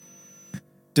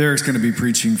Derek's going to be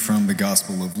preaching from the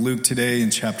Gospel of Luke today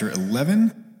in chapter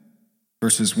 11,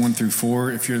 verses 1 through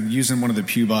 4. If you're using one of the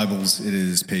Pew Bibles, it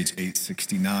is page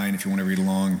 869 if you want to read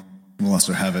along. We'll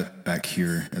also have it back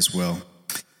here as well.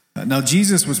 Now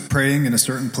Jesus was praying in a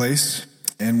certain place,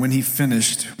 and when he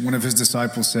finished, one of his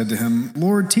disciples said to him,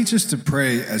 "Lord, teach us to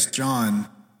pray as John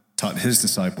taught his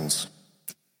disciples."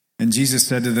 And Jesus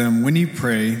said to them, "When you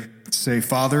pray, say,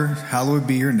 'Father, hallowed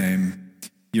be your name,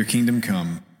 your kingdom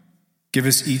come. Give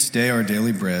us each day our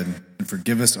daily bread, and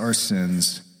forgive us our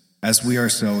sins, as we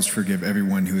ourselves forgive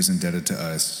everyone who is indebted to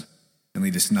us. And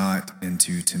lead us not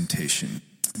into temptation.'"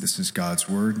 This is God's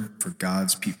word for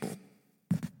God's people.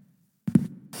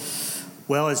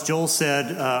 Well, as Joel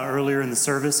said earlier in the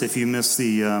service, if you missed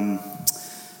the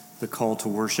call to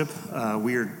worship,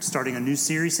 we are starting a new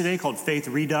series today called Faith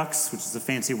Redux, which is a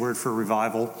fancy word for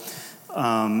revival.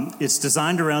 It's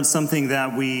designed around something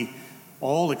that we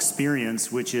all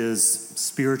experience, which is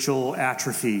spiritual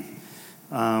atrophy.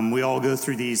 We all go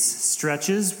through these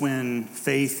stretches when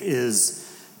faith is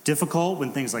difficult,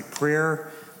 when things like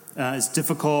prayer is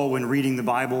difficult, when reading the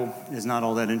Bible is not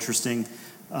all that interesting,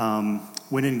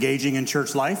 when engaging in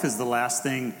church life is the last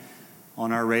thing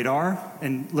on our radar.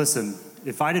 And listen,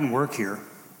 if I didn't work here,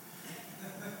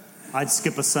 I'd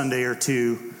skip a Sunday or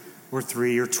two or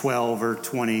 3 or 12 or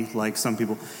 20 like some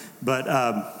people. But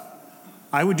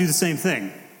I would do the same thing.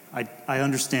 I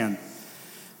understand.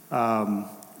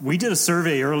 We did a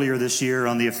survey earlier this year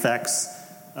on the effects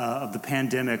of the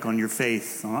pandemic on your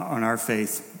faith, on our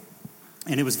faith.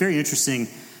 And it was very interesting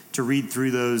to read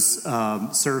through those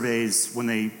surveys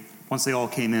once they all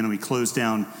came in and we closed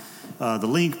down the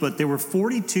link. But there were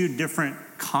 42 different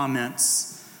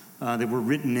comments that were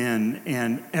written in,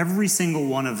 and every single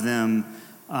one of them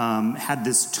had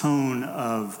this tone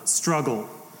of struggle,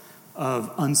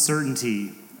 of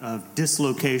uncertainty, of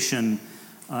dislocation,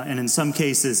 and in some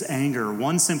cases, anger.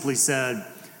 One simply said,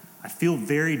 "I feel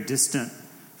very distant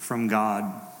from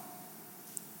God."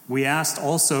 We asked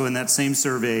also in that same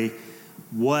survey,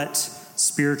 what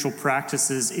spiritual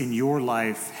practices in your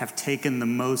life have taken the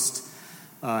most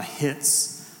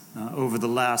hits over the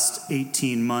last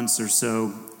 18 months or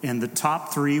so? And the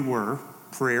top 3 were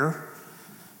prayer,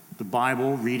 the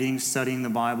Bible, reading, studying the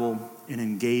Bible, and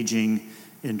engaging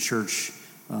in church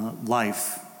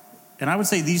life. And I would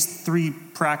say these 3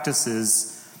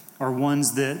 practices are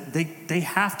ones that they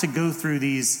have to go through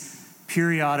these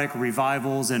periodic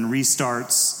revivals and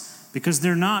restarts because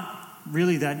they're not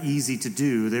really that easy to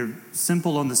do. They're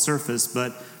simple on the surface,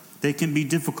 but they can be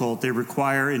difficult. They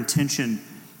require intention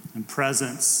and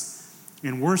presence.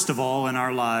 And worst of all in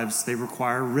our lives, they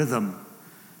require rhythm.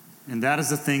 And that is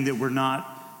the thing that we're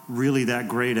not really that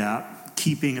great at.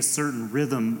 Keeping a certain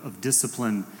rhythm of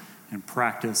discipline and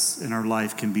practice in our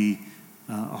life can be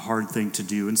a hard thing to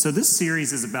do. And so this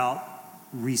series is about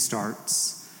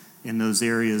restarts in those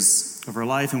areas of our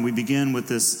life. And we begin with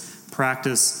this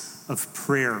practice of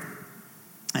prayer.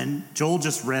 And Joel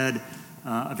just read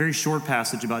a very short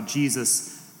passage about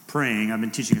Jesus praying. I've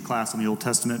been teaching a class on the Old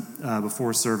Testament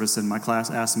before service, and my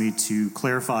class asked me to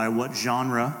clarify what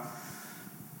genre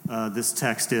this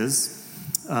text is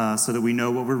so that we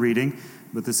know what we're reading.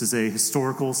 But this is a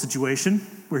historical situation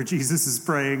where Jesus is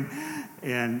praying,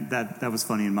 and that was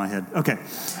funny in my head. Okay.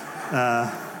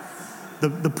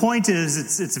 The point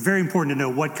is, it's very important to know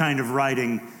what kind of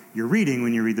writing you're reading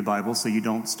when you read the Bible, so you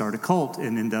don't start a cult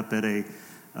and end up at a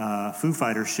Foo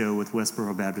Fighters show with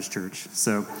Westboro Baptist Church.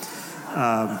 So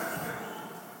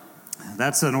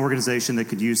that's an organization that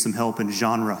could use some help in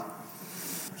genre.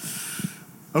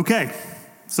 Okay,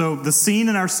 so the scene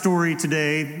in our story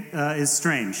today is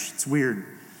strange. It's weird.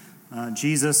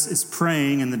 Jesus is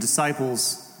praying, and the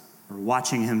disciples are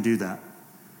watching him do that.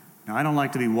 Now, I don't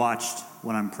like to be watched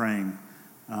when I'm praying.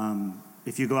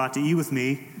 If you go out to eat with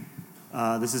me,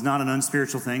 this is not an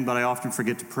unspiritual thing, but I often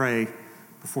forget to pray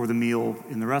before the meal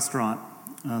in the restaurant.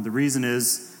 The reason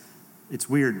is, it's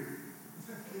weird.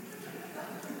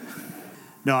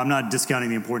 No, I'm not discounting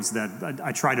the importance of that.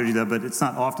 I try to do that, but it's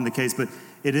not often the case. But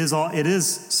it is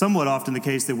somewhat often the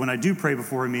case that when I do pray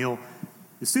before a meal,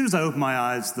 as soon as I open my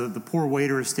eyes, the poor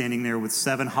waiter is standing there with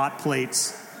 7 hot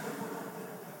plates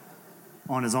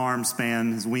on his arm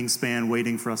span, his wingspan,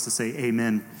 waiting for us to say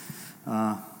amen.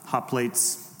 Hot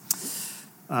plates.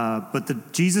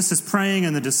 But Jesus is praying,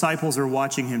 and the disciples are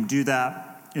watching him do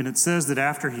that. And it says that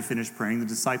after he finished praying, the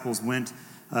disciples went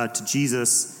to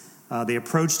Jesus. They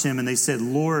approached him, and they said,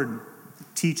 "Lord,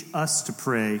 teach us to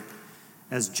pray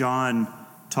as John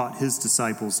taught his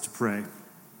disciples to pray."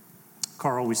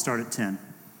 Carl, we start at 10.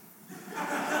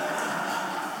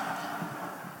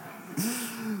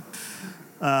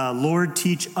 Lord,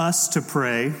 teach us to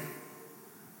pray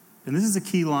And this is a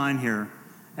key line here,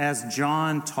 as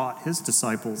John taught his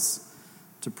disciples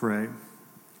to pray.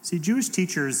 See, Jewish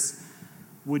teachers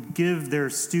would give their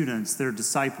students, their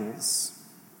disciples,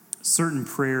 certain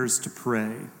prayers to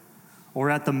pray. Or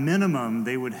at the minimum,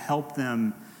 they would help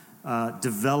them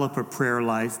develop a prayer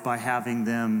life by having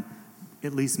them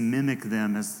at least mimic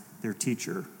them as their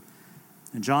teacher.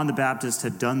 And John the Baptist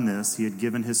had done this. He had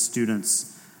given his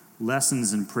students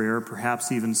lessons in prayer,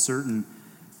 perhaps even certain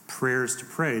prayers to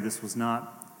pray. This was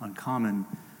not uncommon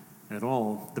at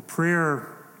all. The prayer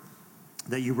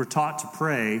that you were taught to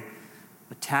pray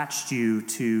attached you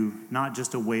to not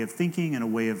just a way of thinking and a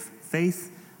way of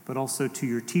faith, but also to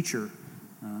your teacher.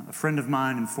 A friend of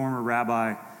mine and former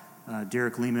rabbi,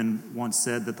 Derek Lehman, once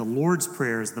said that the Lord's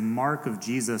Prayer is the mark of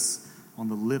Jesus on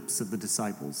the lips of the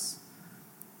disciples.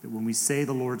 That when we say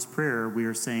the Lord's Prayer, we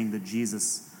are saying the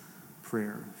Jesus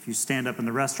prayer. If you stand up in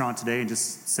the restaurant today and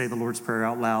just say the Lord's Prayer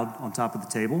out loud on top of the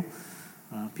table,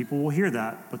 people will hear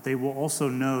that, but they will also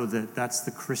know that that's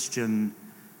the Christian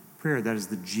prayer. That is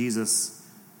the Jesus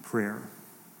prayer.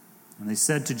 And they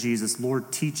said to Jesus,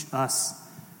 Lord, teach us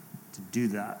to do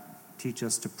that. Teach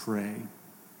us to pray.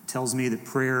 It tells me that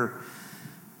prayer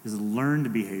is a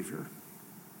learned behavior.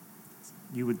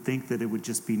 You would think that it would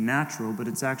just be natural, but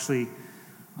it's actually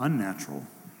unnatural.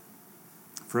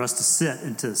 For us to sit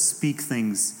and to speak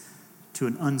things to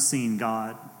an unseen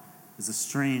God is a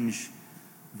strange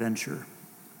venture.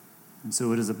 And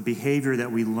so it is a behavior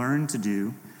that we learn to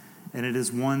do, and it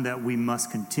is one that we must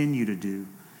continue to do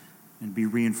and be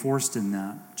reinforced in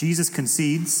that. Jesus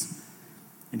concedes,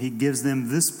 and he gives them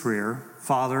this prayer: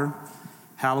 Father,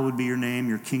 hallowed be your name,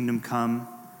 your kingdom come.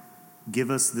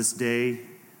 Give us this day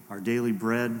our daily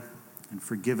bread, and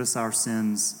forgive us our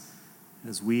sins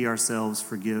as we ourselves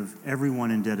forgive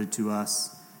everyone indebted to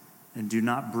us, and do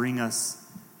not bring us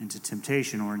into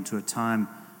temptation or into a time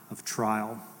of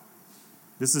trial.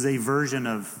 This is a version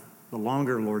of the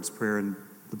longer Lord's Prayer in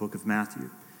the book of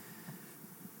Matthew.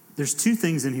 There's two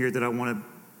things in here that I want to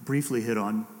briefly hit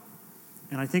on,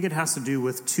 and I think it has to do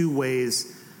with two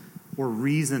ways or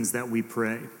reasons that we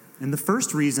pray. And the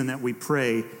first reason that we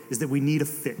pray is that we need a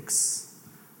fix.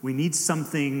 We need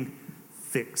something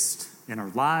fixed in our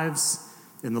lives,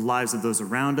 in the lives of those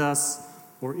around us,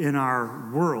 or in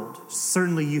our world.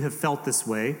 Certainly you have felt this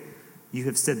way. You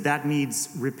have said that needs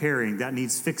repairing, that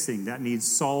needs fixing, that needs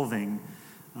solving.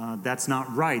 That's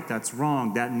not right, that's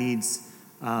wrong, that needs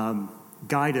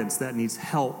guidance, that needs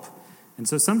help. And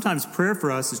so sometimes prayer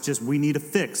for us is just we need a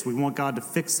fix. We want God to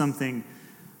fix something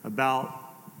about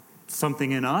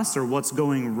something in us or what's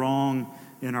going wrong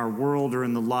in our world or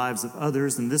in the lives of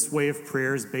others. And this way of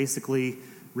prayer is basically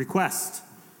request.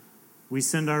 We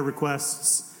send our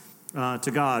requests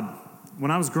to God.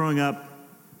 When I was growing up,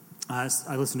 I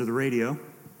listened to the radio. You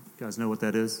guys know what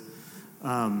that is.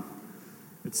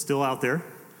 It's still out there.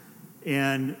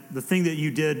 And the thing that you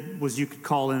did was you could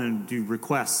call in and do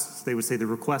requests. They would say the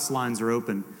request lines are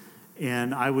open.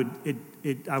 And I would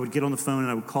get on the phone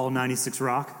and I would call 96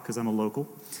 Rock, because I'm a local.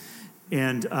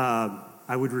 And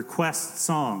I would request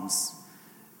songs.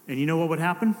 And you know what would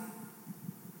happen?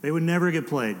 They would never get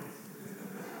played.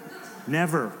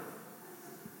 Never.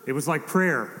 It was like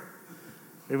prayer.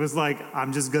 It was like,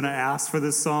 I'm just going to ask for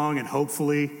this song and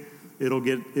hopefully it'll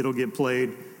get played.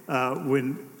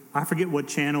 When I forget what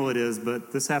channel it is,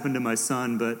 but this happened to my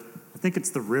son, but I think it's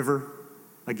The River.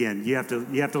 Again, you have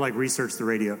to like research the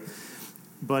radio.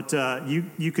 But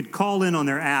you could call in on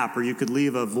their app, or you could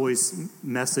leave a voice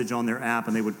message on their app,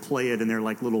 and they would play it in their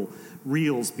like little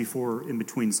reels in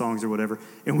between songs or whatever.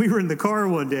 And we were in the car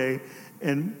one day,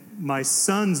 and my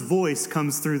son's voice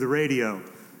comes through the radio.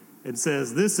 It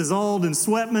says, "This is Alden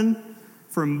Sweatman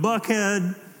from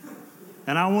Buckhead,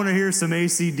 and I want to hear some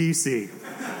AC/DC."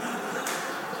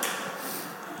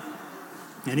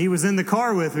 And he was in the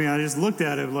car with me. I just looked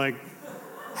at him like,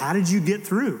 how did you get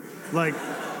through? Like,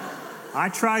 I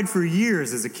tried for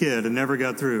years as a kid and never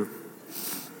got through.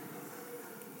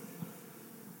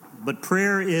 But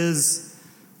prayer is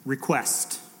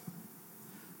request.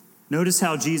 Notice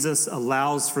how Jesus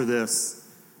allows for this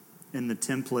in the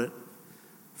template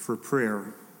for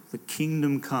prayer. The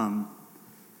kingdom come.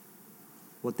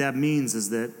 What that means is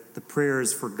that the prayer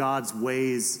is for God's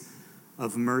ways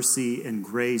of mercy and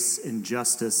grace and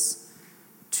justice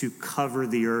to cover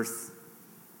the earth.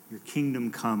 Your kingdom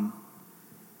come.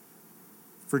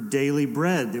 For daily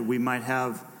bread, that we might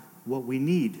have what we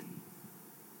need.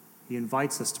 He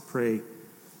invites us to pray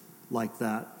like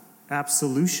that.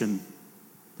 Absolution,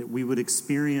 that we would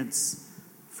experience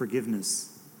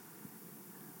forgiveness,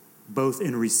 both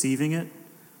in receiving it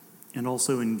and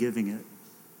also in giving it.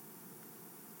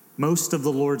 Most of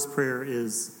the Lord's Prayer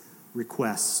is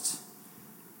request.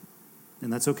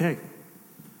 And that's okay.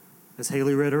 As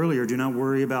Haley read earlier, do not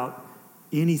worry about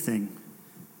anything,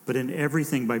 but in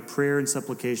everything by prayer and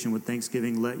supplication with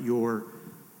thanksgiving, let your,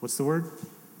 what's the word?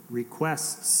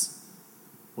 Requests.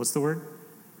 What's the word?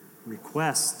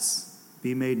 Requests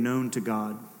be made known to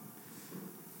God.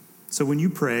 So when you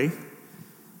pray,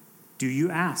 do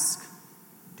you ask?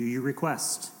 Do you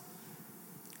request?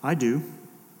 I do.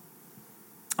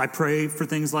 I pray for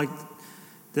things like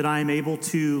that I am able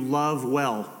to love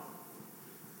well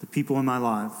the people in my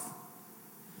life.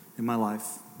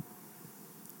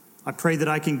 I pray that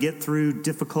I can get through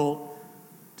difficult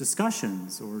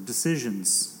discussions or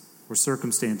decisions or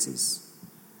circumstances.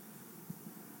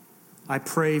 I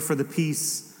pray for the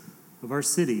peace of our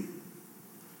city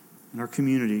and our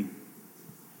community.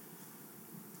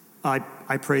 I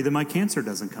pray that my cancer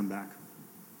doesn't come back.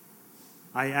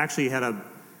 I actually had a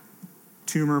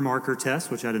tumor marker test,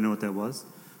 which I didn't know what that was,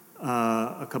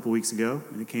 a couple weeks ago,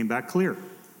 and it came back clear.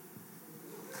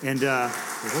 And,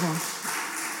 hold on.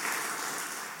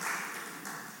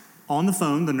 On the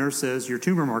phone, the nurse says, your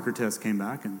tumor marker test came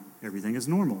back and everything is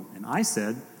normal. And I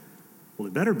said, well,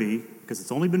 it better be, because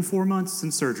it's only been 4 months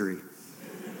since surgery.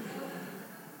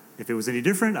 If it was any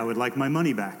different, I would like my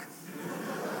money back.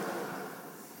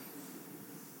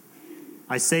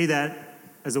 I say that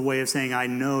as a way of saying I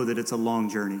know that it's a long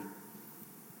journey.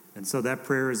 And so that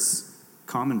prayer is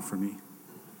common for me.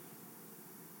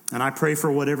 And I pray for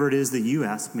whatever it is that you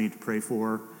ask me to pray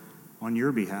for on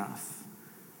your behalf.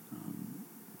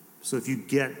 So if you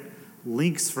get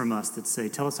links from us that say,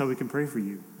 tell us how we can pray for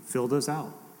you, fill those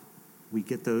out. We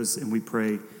get those and we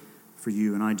pray for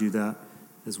you, and I do that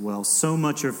as well. So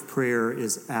much of prayer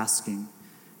is asking,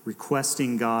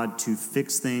 requesting God to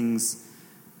fix things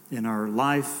in our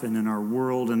life and in our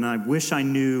world. And I wish I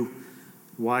knew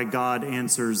why God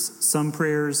answers some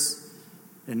prayers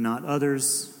and not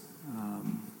others.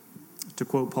 To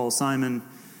quote Paul Simon,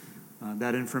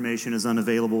 that information is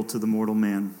unavailable to the mortal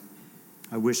man.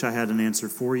 I wish I had an answer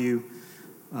for you,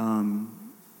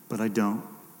 but I don't.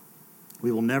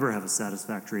 We will never have a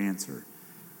satisfactory answer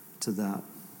to that.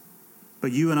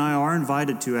 But you and I are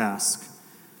invited to ask,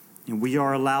 and we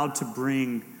are allowed to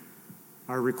bring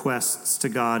our requests to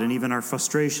God, and even our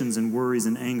frustrations and worries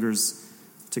and angers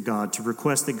to God, to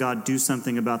request that God do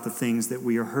something about the things that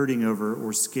we are hurting over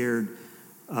or scared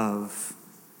of.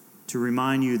 To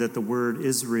remind you that the word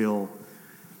Israel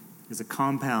is a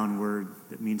compound word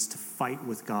that means to fight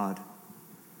with God.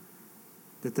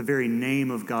 That the very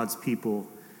name of God's people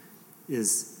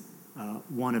is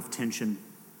one of tension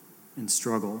and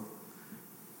struggle.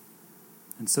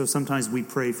 And so sometimes we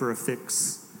pray for a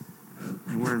fix,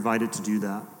 and we're invited to do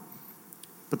that.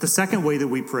 But the second way that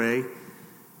we pray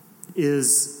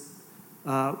is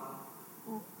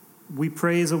we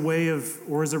pray as a way of,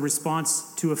 or as a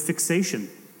response to a fixation.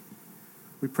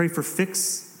 We pray for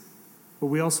fix, but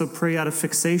we also pray out of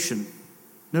fixation.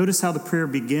 Notice how the prayer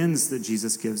begins that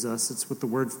Jesus gives us. It's with the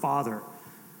word Father.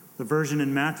 The version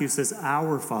in Matthew says,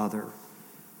 our Father,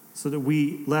 so that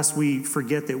lest we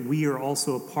forget that we are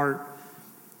also a part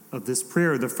of this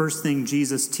prayer. The first thing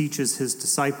Jesus teaches his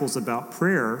disciples about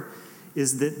prayer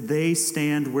is that they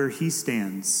stand where he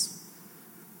stands,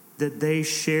 that they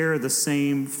share the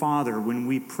same Father. When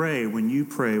we pray, when you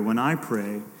pray, when I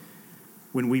pray,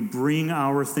 when we bring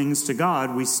our things to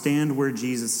God, we stand where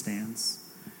Jesus stands.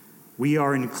 We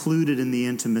are included in the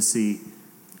intimacy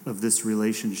of this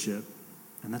relationship.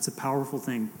 And that's a powerful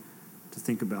thing to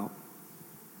think about.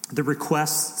 The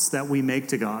requests that we make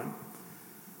to God,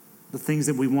 the things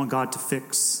that we want God to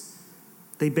fix,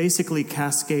 they basically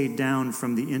cascade down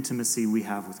from the intimacy we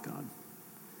have with God.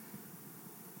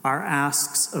 Our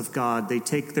asks of God, they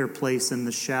take their place in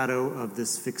the shadow of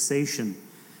this fixation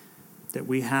that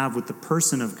we have with the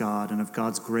person of God and of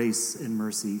God's grace and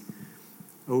mercy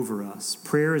over us.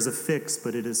 Prayer is a fix,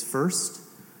 but it is first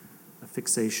a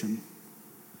fixation.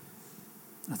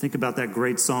 I think about that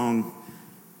great song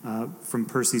from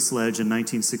Percy Sledge in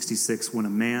 1966, When a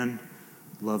Man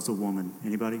Loves a Woman.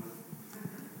 Anybody?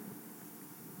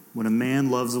 When a man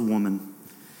loves a woman,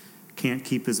 can't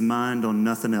keep his mind on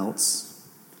nothing else,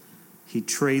 he'd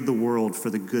trade the world for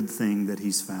the good thing that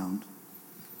he's found.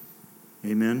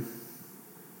 Amen?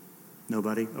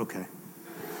 Nobody? Okay.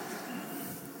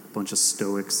 Bunch of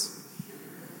stoics.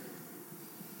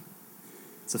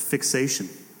 It's a fixation.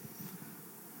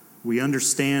 We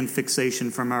understand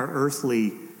fixation from our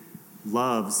earthly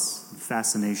loves and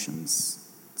fascinations.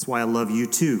 That's why I love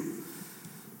U2.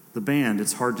 The band,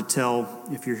 it's hard to tell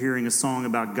if you're hearing a song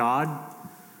about God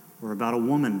or about a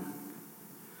woman.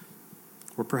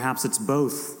 Or perhaps it's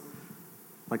both,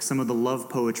 like some of the love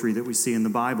poetry that we see in the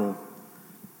Bible.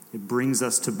 It brings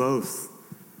us to both.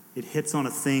 It hits on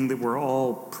a thing that we're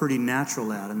all pretty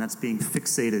natural at, and that's being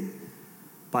fixated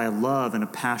by a love and a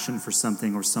passion for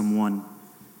something or someone.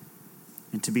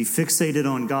 And to be fixated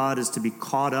on God is to be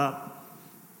caught up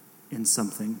in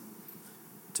something,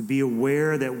 to be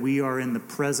aware that we are in the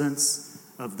presence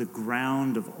of the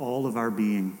ground of all of our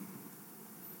being.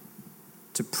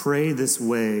 To pray this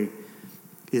way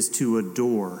is to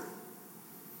adore.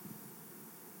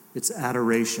 It's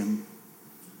adoration.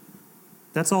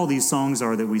 That's all these songs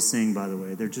are that we sing, by the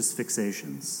way. They're just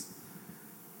fixations.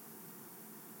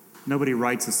 Nobody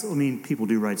writes us. I mean, people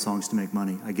do write songs to make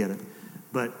money. I get it.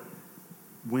 But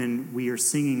when we are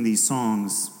singing these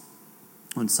songs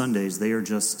on Sundays, they are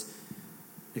just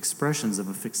expressions of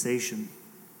a fixation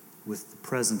with the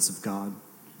presence of God.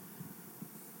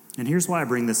 And here's why I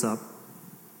bring this up.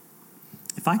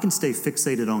 If I can stay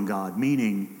fixated on God,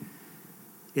 meaning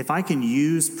if I can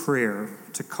use prayer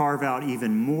to carve out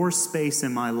even more space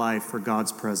in my life for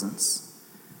God's presence,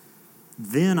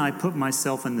 then I put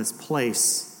myself in this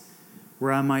place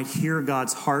where I might hear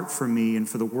God's heart for me and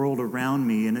for the world around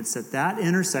me. And it's at that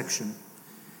intersection,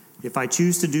 if I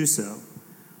choose to do so,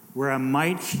 where I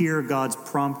might hear God's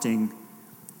prompting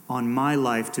on my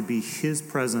life to be His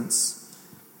presence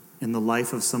in the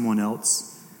life of someone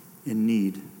else in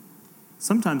need.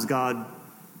 Sometimes God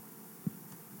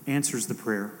answers the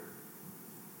prayer,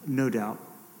 no doubt.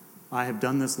 I have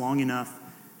done this long enough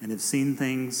and have seen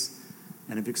things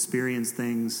and have experienced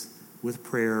things with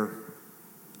prayer,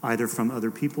 either from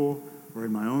other people or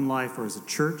in my own life or as a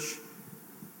church,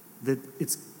 that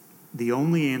it's the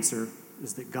only answer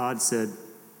is that God said,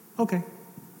 okay,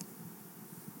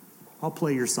 I'll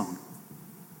play your song.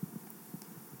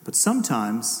 But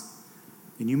sometimes,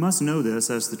 and you must know this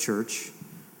as the church,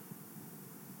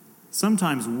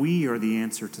 sometimes we are the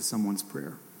answer to someone's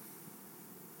prayer.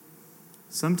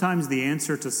 Sometimes the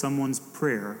answer to someone's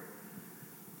prayer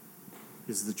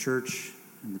is the church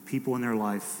and the people in their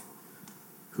life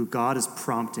who God is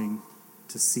prompting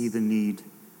to see the need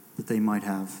that they might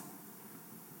have.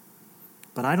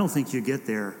 But I don't think you get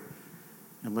there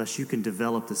unless you can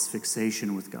develop this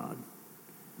fixation with God.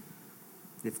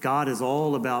 If God is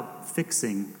all about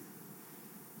fixing,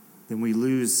 then we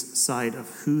lose sight of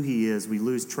who He is. We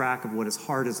lose track of what His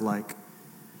heart is like.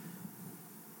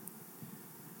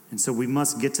 And so we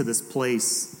must get to this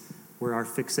place where our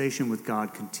fixation with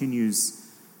God continues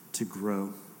to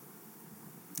grow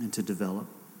and to develop.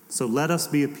 So let us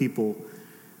be a people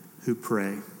who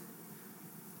pray.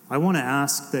 I want to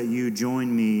ask that you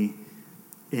join me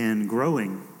in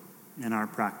growing in our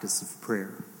practice of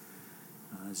prayer.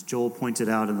 As Joel pointed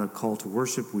out in the call to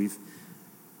worship, we've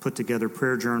put together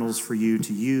prayer journals for you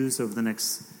to use over the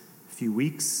next few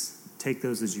weeks. Take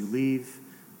those as you leave.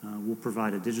 We'll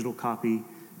provide a digital copy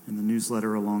in the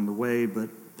newsletter along the way, but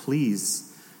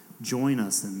please join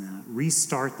us in that.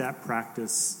 Restart that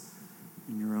practice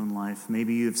in your own life.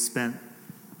 Maybe you've spent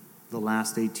the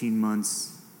last 18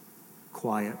 months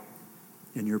quiet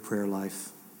in your prayer life.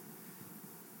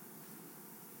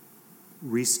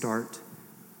 Restart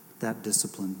that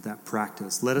discipline, that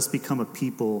practice. Let us become a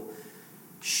people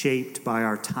shaped by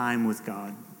our time with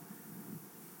God.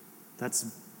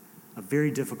 That's a very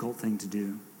difficult thing to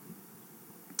do,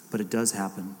 but it does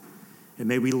happen. And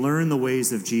may we learn the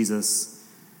ways of Jesus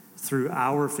through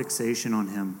our fixation on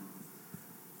Him,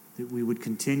 that we would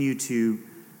continue to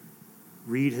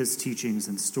read His teachings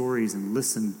and stories and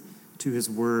listen to His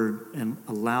word and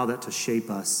allow that to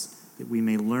shape us, that we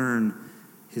may learn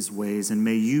His ways. And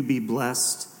may you be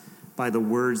blessed by the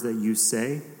words that you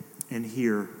say and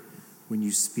hear when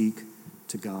you speak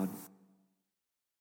to God.